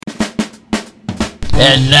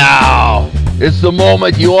And now, it's the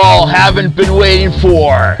moment you all haven't been waiting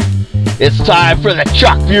for. It's time for the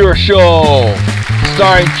Chuck Buer Show,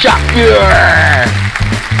 starring Chuck Buer.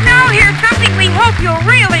 Now here's something we hope you'll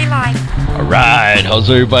really like. All right, how's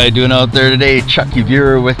everybody doing out there today? Chucky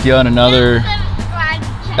Buer with you on another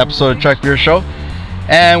episode of Chuck Buer Show.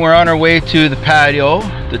 And we're on our way to the patio.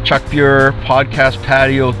 The Chuck Buer podcast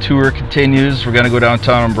patio tour continues. We're going to go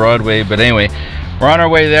downtown on Broadway. But anyway, we're on our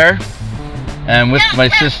way there. And with my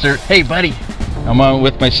sister, hey buddy, I'm on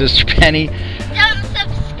with my sister Penny. Don't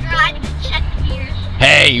subscribe to Chuck Buer.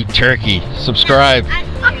 Hey, you turkey, subscribe.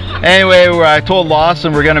 Anyway, I told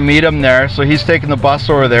Lawson we're going to meet him there. So he's taking the bus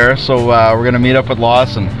over there. So we're going to meet up with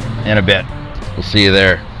Lawson in a bit. We'll see you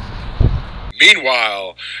there.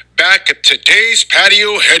 Meanwhile, back at today's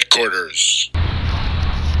patio headquarters.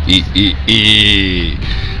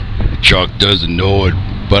 Chuck doesn't know it,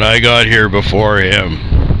 but I got here before him.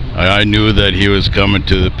 I knew that he was coming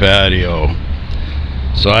to the patio.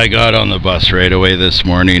 So I got on the bus right away this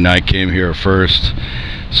morning. I came here first.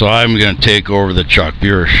 So I'm going to take over the Chuck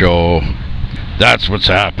Buer Show. That's what's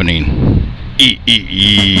happening.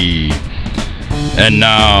 And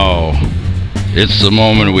now, it's the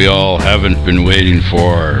moment we all haven't been waiting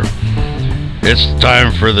for. It's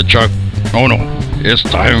time for the It's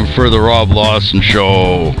time for the Rob Lawson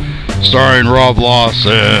Show, starring Rob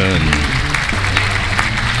Lawson.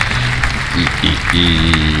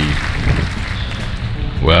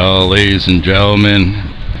 Well, ladies and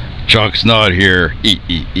gentlemen, Chuck's not here.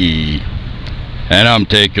 And I'm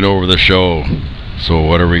taking over the show. So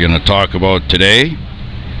what are we going to talk about today?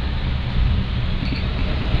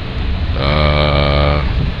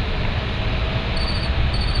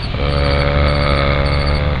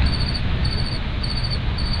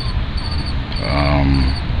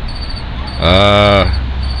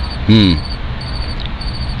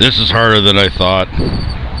 This is harder than I thought.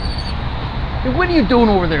 Hey, what are you doing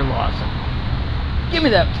over there, Lawson? Give me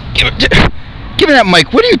that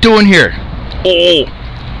mic. What are you doing here? Oh,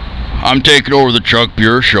 I'm taking over the Chuck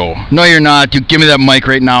Buer Show. No, you're not. You give me that mic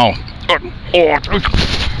right now.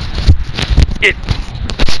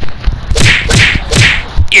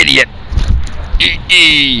 Idiot.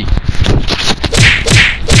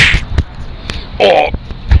 Oh,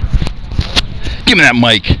 give me that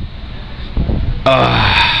mic.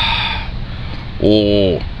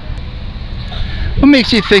 Oh. What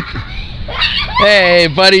makes you think? Hey,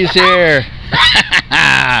 buddy's here.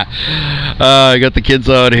 I got the kids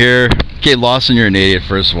out here. Okay, Lawson, you're an idiot,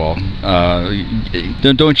 first of all.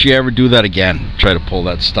 Don't you ever do that again. Try to pull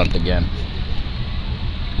that stunt again.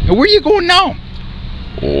 Where are you going now?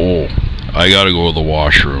 Oh, I gotta go to the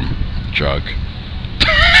washroom, Chuck.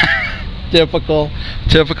 Typical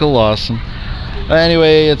Lawson.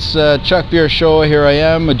 Anyway, it's Chuck Buer Show. Here I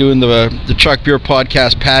am doing the Chuck Buer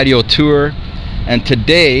podcast patio tour. And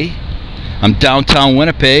today, I'm downtown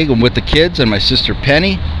Winnipeg. I'm with the kids and my sister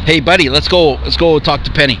Penny. Hey, buddy, let's go talk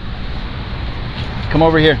to Penny. Come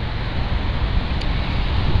over here.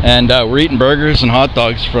 And we're eating burgers and hot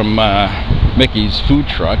dogs from Mickey's food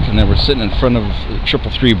truck. And then we're sitting in front of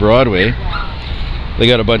 333 Broadway. They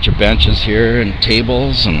got a bunch of benches here and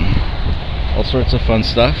tables and all sorts of fun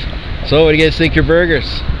stuff. So, what do you guys think of your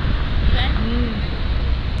burgers?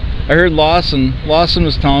 I heard Lawson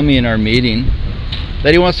was telling me in our meeting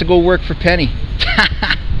that he wants to go work for Penny.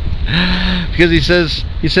 Because he says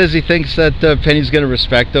he thinks that Penny's going to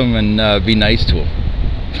respect him and be nice to him.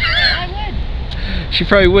 I would. She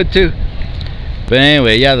probably would too. But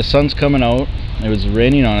anyway, yeah, the sun's coming out. It was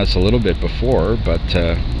raining on us a little bit before, but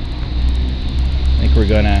I think we're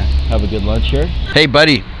going to have a good lunch here. Hey,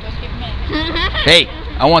 buddy. Hey,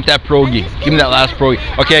 I want that pierogi. Give me that last pierogi.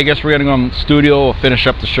 Okay, I guess we're going to go in the studio. We'll finish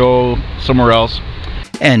up the show somewhere else.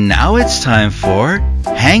 And now it's time for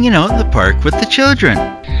hanging out in the park with the children.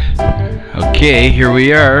 Okay, here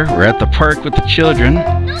we are. We're at the park with the children.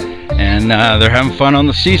 And they're having fun on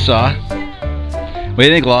the seesaw. What do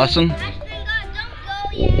you think, Lawson?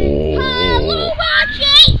 Oh.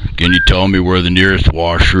 Can you tell me where the nearest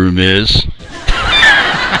washroom is?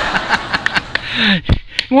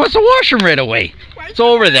 He wants the washroom right away. It's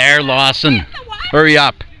over there, Lawson. Hurry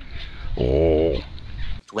up. Oh.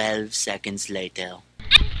 12 seconds later.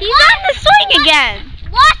 He's on the swing again.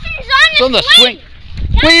 Lawson's on the swing.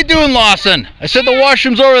 What are you doing, Lawson? I said the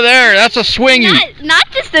washroom's over there. That's a swing. Not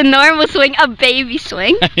just a normal swing, a baby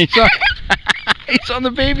swing. He's on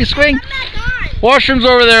the baby swing. Washroom's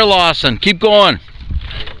over there, Lawson. Keep going.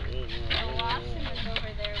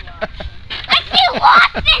 I see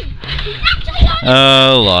Lawson. He's actually on the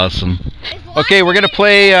Oh, Lawson. Okay, we're going to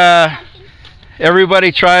play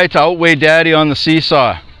Everybody Try to Outweigh Daddy on the Seesaw.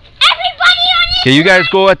 Everybody on the Okay, you guys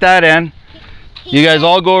go at that end. You guys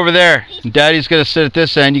all go over there. Daddy's gonna sit at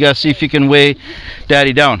this end. You gotta see if you can weigh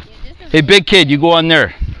Daddy down. Hey, big kid, you go on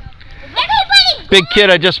there. Big kid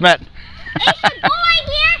I just met.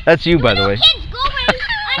 That's you, by the way.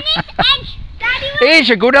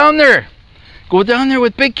 Asia, go down there. Go down there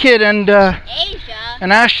with big kid and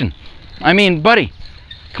Ashton. I mean, buddy.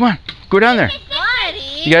 Come on, go down there.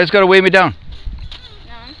 You guys gotta weigh me down.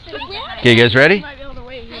 Okay, you guys ready?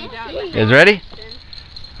 You guys ready?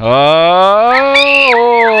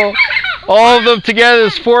 Oh, all of them together.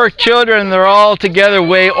 There's 4 children. They're all together.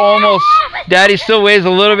 Weigh almost. Daddy still weighs a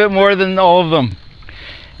little bit more than all of them,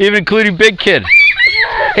 even including big kid.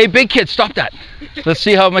 Hey, big kid, stop that. Let's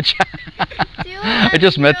see how much. I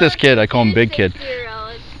just met this kid. I call him big kid.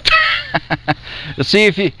 Let's see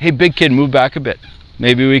if you. Hey, big kid, move back a bit.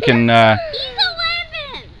 Maybe we can.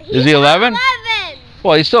 He's 11. Is he 11?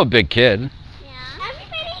 Well, he's still a big kid.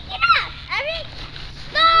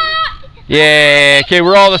 Yeah, okay,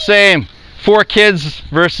 we're all the same. 4 kids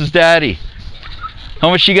versus Daddy. How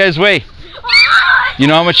much you guys weigh? You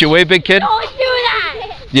know how much you weigh, big kid? Don't do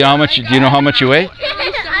that. Do you know how much you weigh?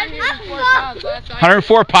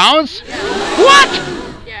 104 pounds? What?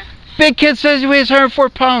 Yeah. Big kid says he weighs 104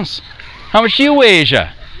 pounds. How much do you weigh,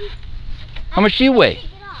 Asia? How much do you weigh?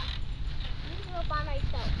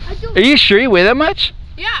 Are you sure you weigh that much?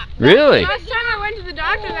 Yeah. Really? Last time I went to the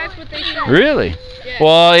doctor, that's what they said. Really? Yeah.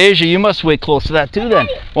 Well, Asia, you must weigh close to that too then.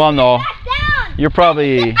 Well, no. You're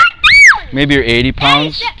probably, maybe you're 80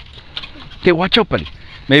 pounds. Okay, watch out, buddy.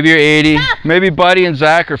 Maybe you're 80. Maybe Buddy and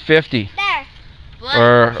Zach are 50.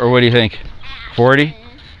 Or what do you think? 40?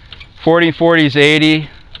 40 and 40 is 80.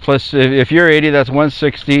 Plus, if you're 80, that's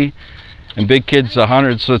 160. And big kid's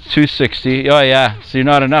 100, so it's 260. Oh, yeah. So you're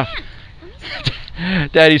not enough.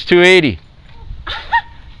 Daddy's 280.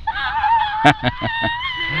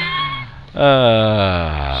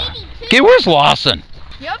 Okay, where's Lawson?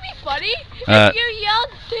 You know what'd be funny? Uh, If you yelled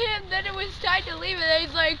to him that it was time to leave, and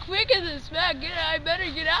he's like, quick as a smack, I better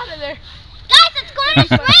get out of there. Guys, let's go to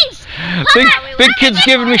this race. Big kid's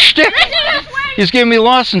giving me shtick. He's giving me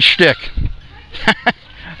Lawson shtick.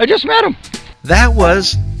 I just met him. That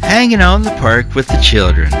was hanging out in the park with the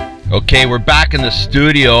children. Okay, we're back in the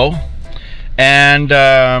studio, and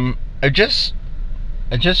I just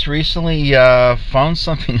recently found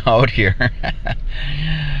something out here.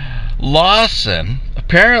 Lawson,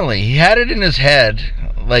 apparently, he had it in his head.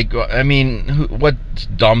 Like, I mean, what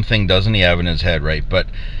dumb thing doesn't he have in his head, right? But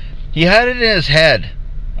he had it in his head.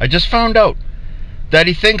 I just found out that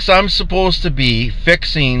he thinks I'm supposed to be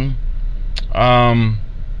fixing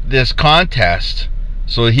this contest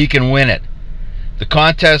so he can win it. The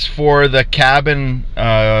contest for the cabin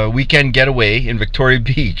weekend getaway in Victoria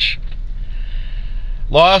Beach.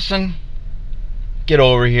 Lawson, get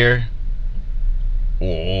over here.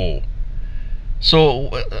 Oh. So,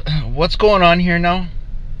 what's going on here now?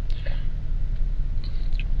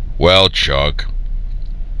 Well, Chuck,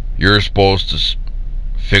 you're supposed to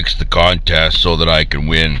fix the contest so that I can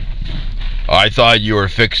win. I thought you were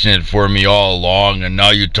fixing it for me all along, and now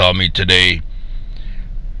you tell me today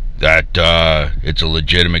that it's a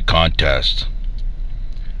legitimate contest.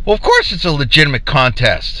 Well, of course it's a legitimate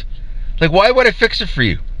contest. Like, why would I fix it for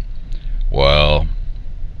you? Well,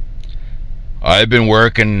 I've been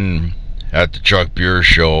working at the Chuck Buer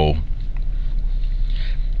show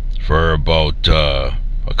for about a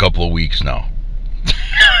couple of weeks now.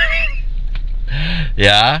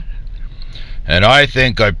 Yeah? And I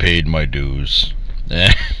think I paid my dues.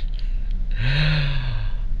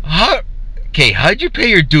 How'd you pay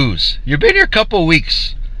your dues? You've been here a couple of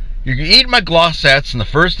weeks. You're eating my glossettes in the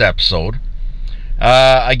first episode.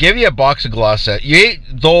 I gave you a box of glossettes. You ate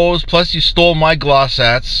those, plus you stole my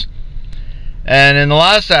glossettes. And in the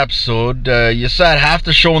last episode, you sat half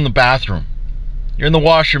the show in the bathroom. You're in the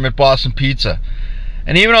washroom at Boston Pizza.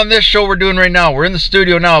 And even on this show we're doing right now, we're in the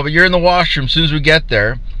studio now, but you're in the washroom as soon as we get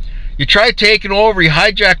there. You tried taking over, you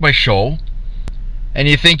hijacked my show, and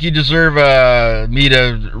you think you deserve me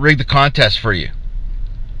to rig the contest for you.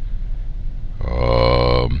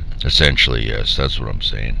 Essentially, yes, that's what I'm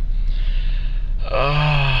saying.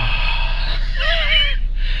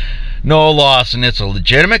 No, Lawson, it's a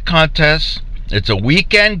legitimate contest. It's a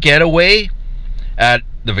weekend getaway at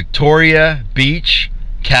the Victoria Beach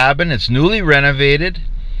cabin. It's newly renovated,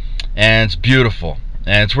 and it's beautiful.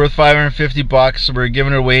 And it's worth $550. We're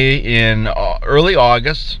giving it away in early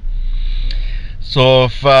August. So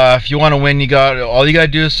if you want to win, all you got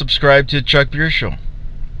to do is subscribe to Chuck Buer Show.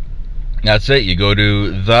 That's it. You go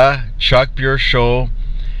to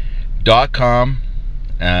thechuckbuershow.com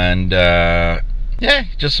and yeah,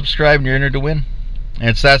 just subscribe and you're entered to win. And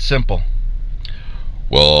it's that simple.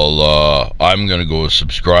 Well, I'm gonna go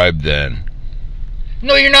subscribe then.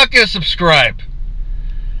 No, you're not gonna subscribe.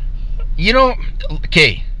 You know,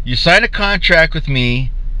 okay, you signed a contract with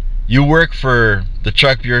me. You work for the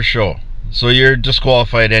Chuck Buer Show. So you're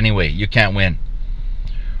disqualified anyway. You can't win.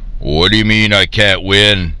 What do you mean I can't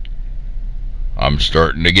win? I'm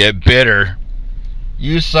starting to get bitter.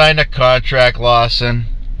 You signed a contract, Lawson.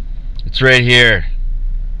 It's right here.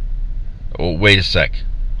 Oh, wait a sec.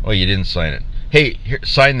 Oh, you didn't sign it. Hey, here,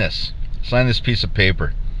 sign this. Sign this piece of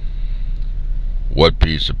paper. What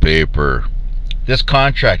piece of paper? This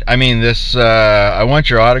contract. I mean, this, I want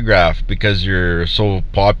your autograph because you're so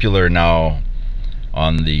popular now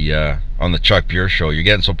on the Chuck Buer Show. You're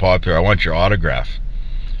getting so popular. I want your autograph.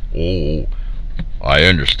 Oh, I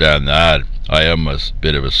understand that. I am a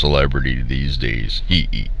bit of a celebrity these days.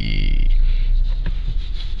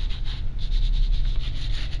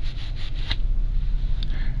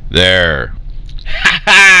 There. Ha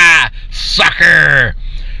ha! Sucker!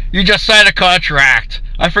 You just signed a contract.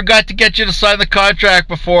 I forgot to get you to sign the contract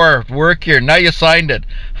before work here. Now you signed it.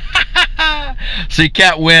 So you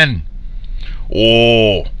can't win.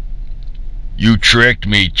 Oh, you tricked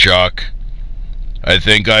me, Chuck. I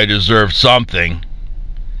think I deserve something.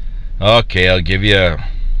 Okay, I'll give you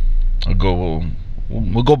I'll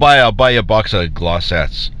buy you a box of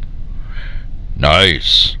glossettes.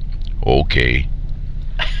 Nice. Okay.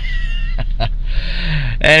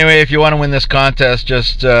 Anyway, if you want to win this contest,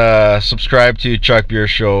 just subscribe to Chuck Buer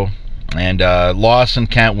Show. And Lawson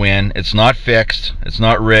can't win. It's not fixed. It's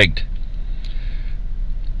not rigged.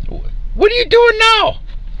 What are you doing now?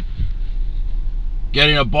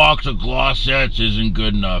 Getting a box of glossettes isn't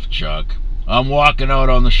good enough, Chuck. I'm walking out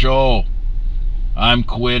on the show. I'm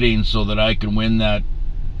quitting so that I can win that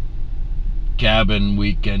cabin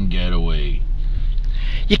weekend getaway.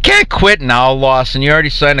 You can't quit now, Lawson. You already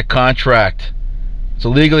signed a contract. It's a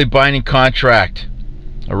legally binding contract.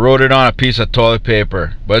 I wrote it on a piece of toilet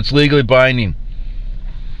paper, but it's legally binding.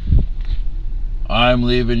 I'm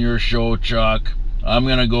leaving your show, Chuck. I'm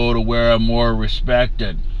gonna go to where I'm more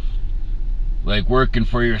respected. Like working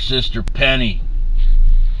for your sister Penny.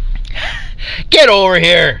 Get over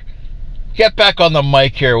here. Get back on the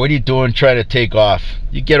mic here. What are you doing trying to take off?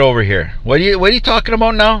 You get over here. What are you talking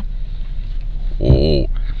about now? Oh,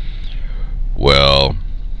 well,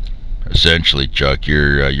 essentially, Chuck,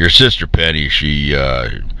 your sister Penny, she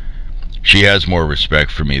has more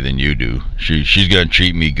respect for me than you do. She's gonna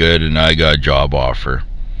treat me good, and I got a job offer.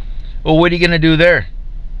 Well, what are you gonna do there?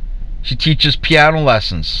 She teaches piano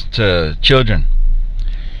lessons to children.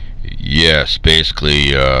 Yes,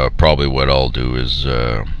 basically, probably what I'll do is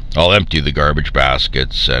I'll empty the garbage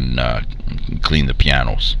baskets and clean the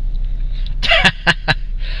pianos.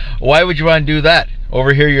 Why would you want to do that?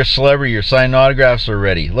 Over here, you're a celebrity. You're signing autographs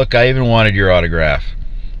already. Look, I even wanted your autograph.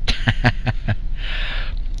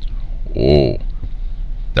 Oh,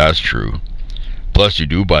 that's true. Plus, you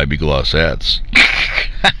do buy me glossettes.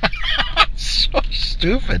 So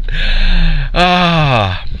stupid.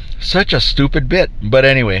 Such a stupid bit. But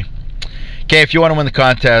anyway. Okay, if you want to win the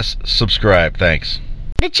contest, subscribe. Thanks.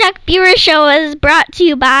 The Chuck Buer Show is brought to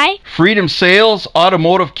you by Freedom Sales,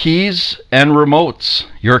 Automotive Keys, and Remotes.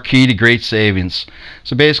 Your key to great savings.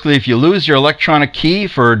 So basically, if you lose your electronic key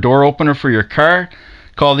for a door opener for your car,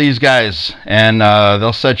 call these guys, and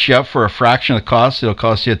they'll set you up for a fraction of the cost it'll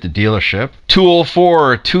cost you at the dealership.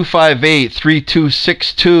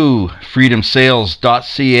 204-258-3262,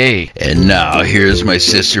 freedomsales.ca. And now, here's my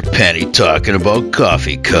sister Penny talking about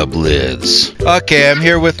coffee cup lids. Okay, I'm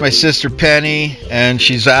here with my sister Penny, and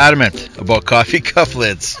she's adamant about coffee cup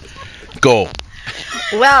lids. Go.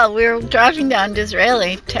 Well, we were driving down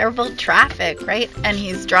Disraeli, terrible traffic, right? And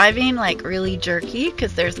he's driving like really jerky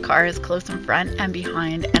because there's cars close in front and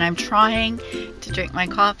behind, and I'm trying to drink my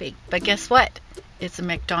coffee. But guess what? It's a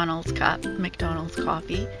McDonald's cup, McDonald's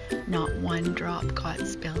coffee. Not one drop got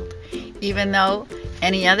spilled. Even though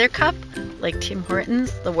any other cup, like Tim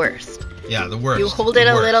Hortons, the worst. Yeah, the worst. You hold it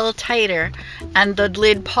a little tighter and the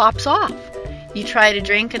lid pops off. You try to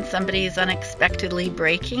drink and somebody is unexpectedly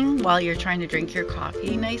breaking while you're trying to drink your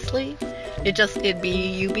coffee nicely. It'd be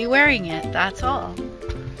you be wearing it. That's all.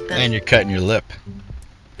 And you're cutting your lip.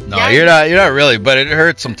 No, Yeah. you're not really, but it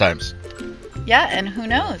hurts sometimes. Yeah, and who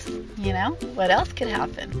knows? You know what else could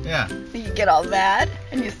happen? Yeah. You get all mad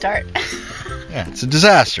and you start. Yeah, it's a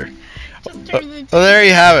disaster. Just turn into- Well, there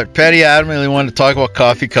you have it. Patty adamantly wanted to talk about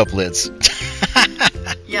coffee cup lids.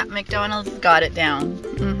 Yeah, McDonald's got it down.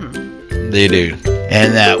 They do.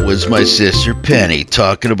 And that was my sister Penny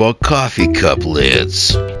talking about coffee cup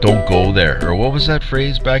lids. Don't go there. Or what was that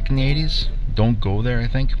phrase back in the 80s? Don't go there, I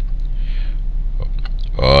think.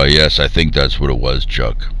 Yes, I think that's what it was,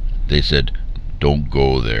 Chuck. They said, don't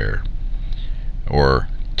go there. Or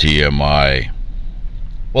TMI.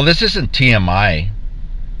 Well, this isn't TMI.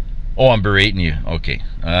 Oh, I'm berating you. Okay.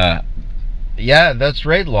 Yeah, that's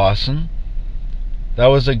right, Lawson. That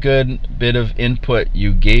was a good bit of input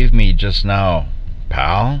you gave me just now,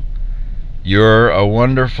 pal. You're a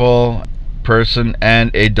wonderful person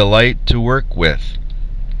and a delight to work with.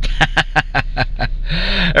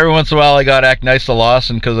 Every once in a while I gotta act nice to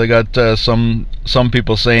Lawson because I got some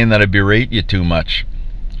people saying that I berate you too much.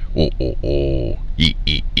 Oh,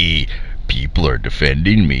 people are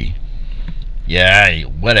defending me. Yeah,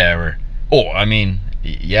 whatever. Oh, I mean,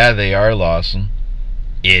 yeah, they are, Lawson.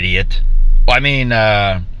 Idiot. Well, I mean,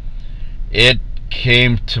 it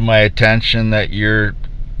came to my attention that you're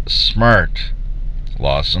smart,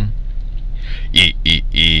 Lawson. The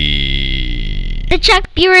Chuck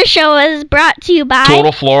Buer Show is brought to you by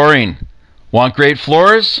Total Flooring. Want great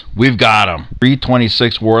floors? We've got them.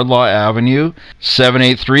 326 Wardlaw Avenue,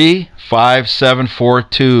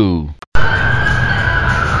 783-5742. All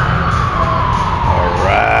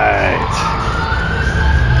right.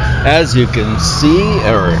 As you can see,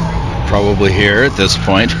 or probably hear at this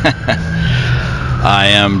point, I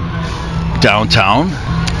am downtown,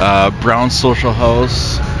 Brown Social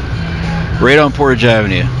House, right on Portage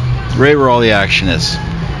Avenue, right where all the action is.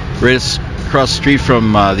 Right across the street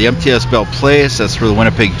from the MTS Bell Place. That's where the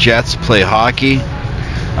Winnipeg Jets play hockey.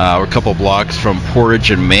 We're a couple blocks from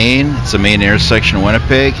Portage and Main. It's the main intersection of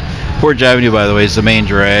Winnipeg. Portage Avenue, by the way, is the main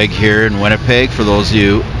drag here in Winnipeg, for those of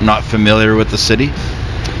you not familiar with the city.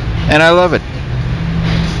 And I love it.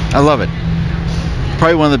 I love it.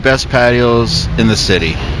 Probably one of the best patios in the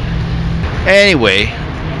city. Anyway,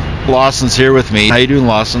 Lawson's here with me. How you doing,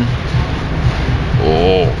 Lawson?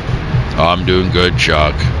 Oh, I'm doing good,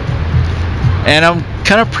 Chuck. And I'm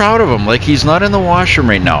kind of proud of him. Like, he's not in the washroom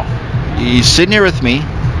right now. He's sitting here with me.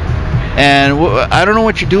 And I don't know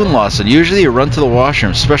what you're doing, Lawson. Usually you run to the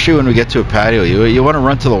washroom, especially when we get to a patio. You want to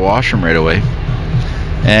run to the washroom right away.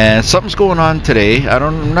 And something's going on today.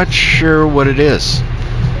 I'm not sure what it is.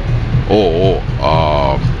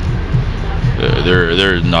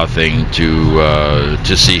 There's nothing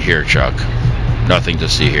to see here, Chuck. Nothing to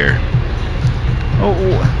see here.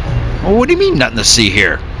 Oh, what do you mean nothing to see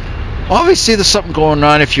here? Obviously there's something going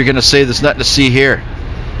on if you're going to say there's nothing to see here.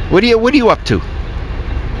 What are you up to?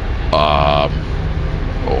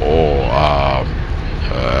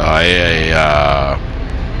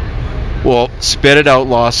 Well, spit it out,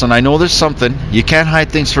 Lawson. I know there's something. You can't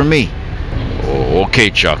hide things from me. Oh,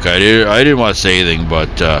 okay, Chuck. I didn't want to say anything,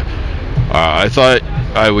 but I thought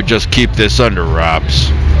I would just keep this under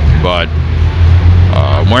wraps. But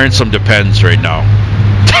I'm wearing some Depends right now.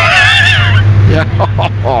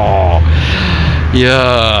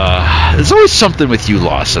 Yeah. There's always something with you,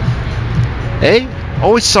 Lawson. Hey?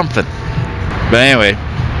 Always something. But anyway,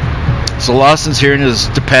 so Lawson's here in his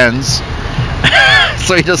Depends.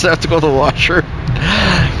 So he doesn't have to go to the washer.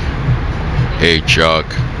 Hey, Chuck.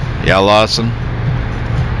 Yeah, Lawson?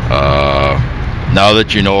 Now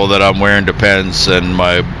that you know that I'm wearing Depends and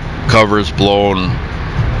my cover's blown,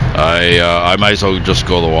 I might as well just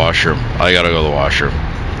go to the washroom. I gotta go to the washroom.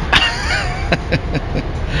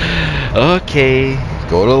 Okay,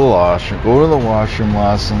 go to the washroom. Go to the washroom,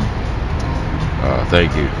 Lawson.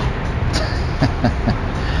 Thank you.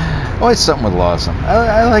 Always something with Lawson.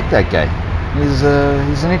 I like that guy. He's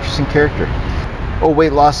an interesting character. Oh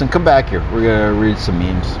wait, Lawson, come back here. We're gonna read some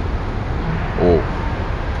memes. Oh,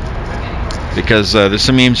 because there's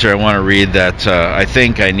some memes here I want to read that I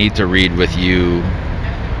think I need to read with you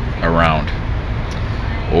around.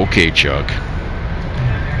 Okay, Chuck.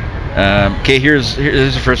 Okay, here's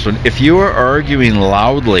the first one. If you are arguing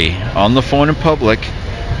loudly on the phone in public,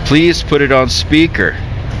 please put it on speaker.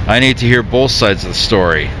 I need to hear both sides of the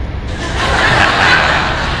story.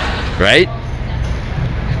 Right?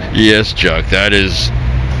 Yes, Chuck, that is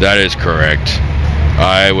correct.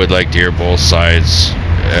 I would like to hear both sides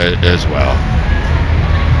as well.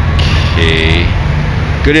 Okay.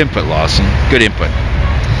 Good input, Lawson. Good input.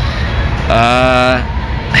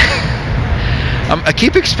 I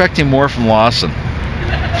keep expecting more from Lawson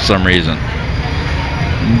for some reason,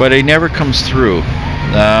 but he never comes through.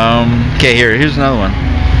 Okay, here's another one.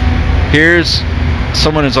 Here's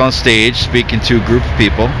someone who's on stage speaking to a group of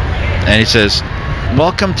people, and he says,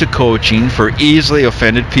 "Welcome to coaching for easily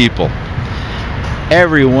offended people.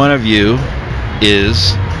 Every one of you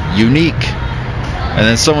is unique." And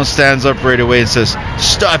then someone stands up right away and says,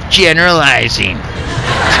 "Stop generalizing."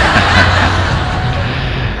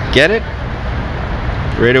 Get it?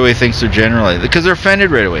 Right away thinks they're generalizing because they're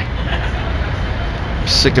offended right away.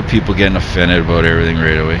 Sick of people getting offended about everything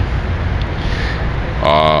right away.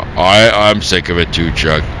 I'm sick of it too,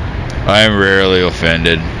 Chuck. I'm rarely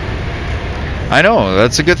offended. I know,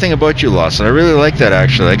 that's a good thing about you, Lawson. I really like that,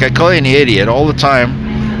 actually. Like, I call you an idiot all the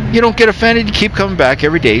time. You don't get offended. You keep coming back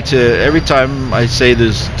every day. Every time I say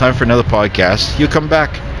there's time for another podcast, you come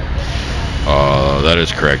back. That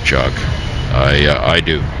is correct, Chuck. I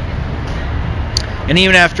do. And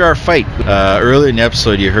even after our fight, earlier in the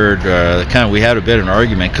episode, you heard we had a bit of an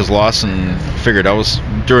argument because Lawson figured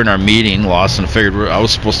during our meeting, Lawson figured I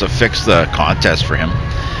was supposed to fix the contest for him,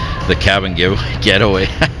 the cabin getaway.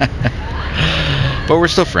 But we're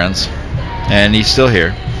still friends, and he's still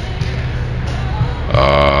here.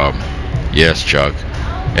 Yes, Chuck.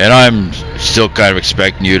 And I'm still kind of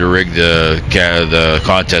expecting you to rig the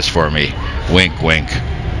contest for me. Wink, wink.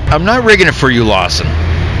 I'm not rigging it for you, Lawson.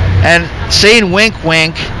 And saying wink,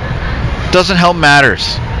 wink doesn't help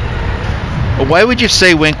matters. Why would you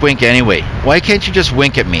say wink, wink anyway? Why can't you just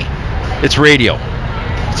wink at me? It's radio.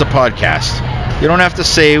 It's a podcast. You don't have to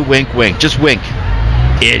say wink, wink. Just wink.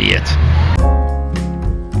 Idiot.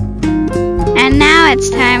 And now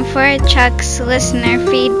it's time for Chuck's listener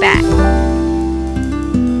feedback.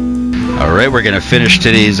 All right, we're going to finish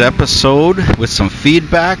today's episode with some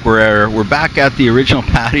feedback. We're back at the original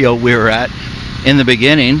patio we were at in the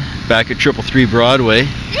beginning, back at 333 Broadway.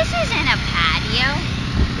 This isn't a patio.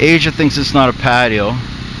 Asia thinks it's not a patio.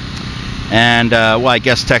 And, well, I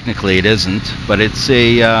guess technically it isn't. But it's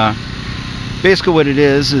basically what it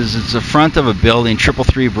is it's the front of a building,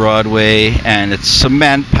 333 Broadway, and it's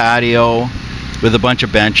cement patio with a bunch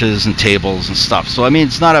of benches and tables and stuff. So, I mean,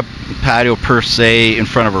 it's not a patio per se in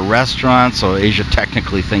front of a restaurant, so Asia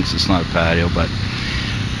technically thinks it's not a patio, but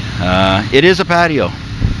it is a patio.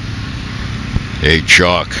 Hey,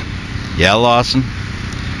 Chuck. Yeah, Lawson?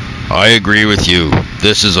 I agree with you.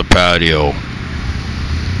 This is a patio.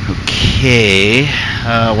 Okay.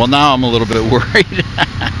 Well, now I'm a little bit worried.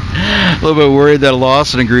 A little bit worried that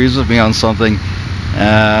Lawson agrees with me on something.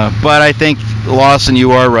 But I think, Lawson,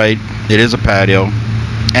 you are right. It is a patio.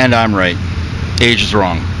 And I'm right. Age is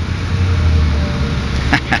wrong.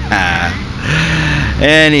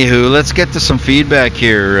 Anywho, let's get to some feedback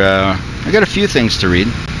here. I got a few things to read.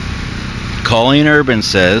 Colleen Urban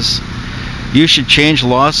says, you should change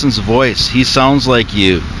Lawson's voice. He sounds like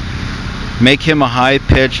you. Make him a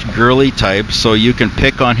high-pitched, girly type so you can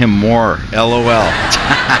pick on him more. LOL.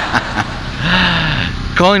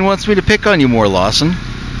 Colleen wants me to pick on you more, Lawson.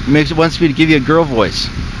 Wants me to give you a girl voice.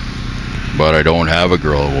 But I don't have a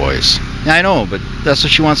girl voice. I know, but that's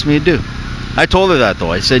what she wants me to do. I told her that,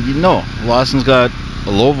 though. I said, no, Lawson's got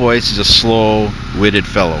a low voice. He's a slow-witted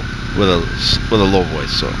fellow with a low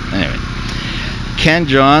voice. So, anyway. Ken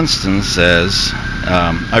Johnston says,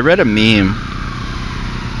 I read a meme,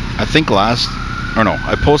 I think I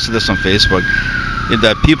posted this on Facebook,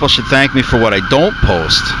 that people should thank me for what I don't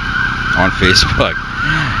post on Facebook.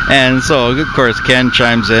 And so, of course, Ken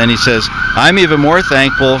chimes in. He says, I'm even more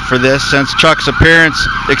thankful for this since Chuck's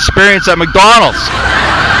experience at McDonald's.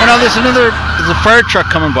 Oh, now there's a fire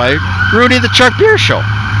truck coming by. Rudy, the Chuck Beer Show.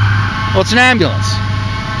 Well, it's an ambulance.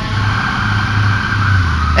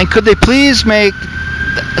 And could they please make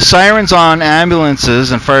sirens on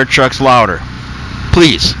ambulances and fire trucks louder?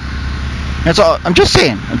 Please. That's all. I'm just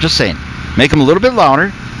saying. Make them a little bit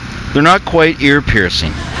louder. They're not quite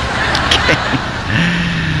ear-piercing.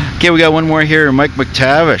 Okay, we got one more here. Mike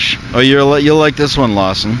McTavish. Oh, you'll like this one,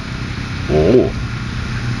 Lawson. Oh.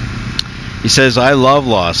 He says, I love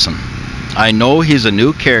Lawson. I know he's a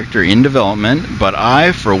new character in development, but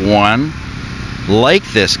I, for one, like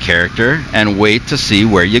this character and wait to see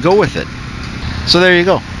where you go with it. So there you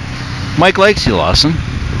go. Mike likes you, Lawson.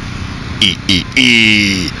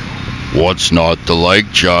 What's not to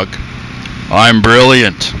like, Chuck? I'm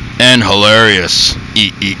brilliant and hilarious.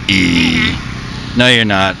 No, you're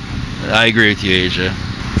not. I agree with you, Asia.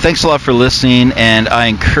 Thanks a lot for listening, and I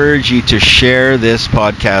encourage you to share this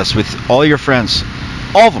podcast with all your friends.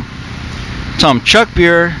 All of them. Tell them Chuck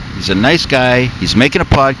Beer, he's a nice guy, he's making a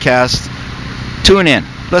podcast. Tune in.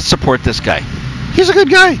 Let's support this guy. He's a good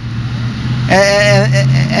guy.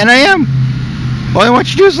 And I am. All I want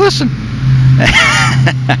you to do is listen.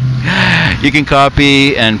 You can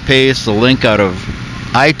copy and paste the link out of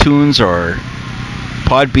iTunes or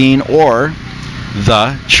Podbean or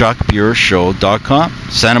thechuckbeershow.com.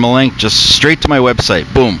 Send them a link just straight to my website.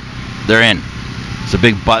 Boom. They're in. There's a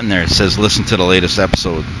big button there. It says listen to the latest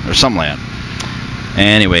episode or something like that.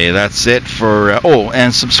 Anyway, that's it for...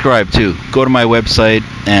 and subscribe too. Go to my website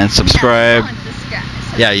and subscribe.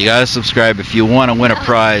 Yeah, you gotta subscribe if you want to win a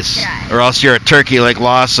prize. Subscribe. Or else you're a turkey like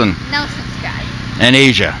Lawson. No subscribe. And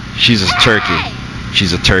Asia. She's a turkey.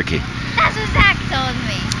 She's a turkey. That's what Zach told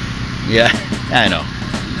me. Yeah, I know.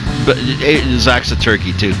 But Zach's a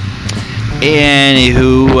turkey too.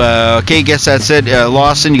 Anywho, okay, guess that's it.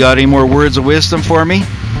 Lawson, you got any more words of wisdom for me?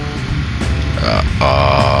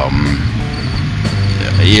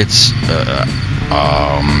 It's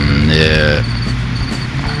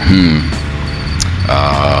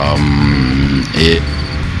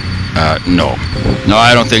no,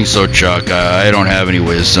 I don't think so, Chuck. I don't have any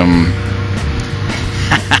wisdom.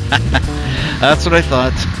 That's what I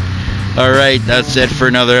thought. All right, that's it for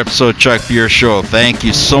another episode of Chuck Beer Show. Thank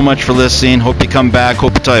you so much for listening. Hope you come back.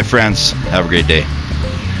 Hope you tell your friends. Have a great day.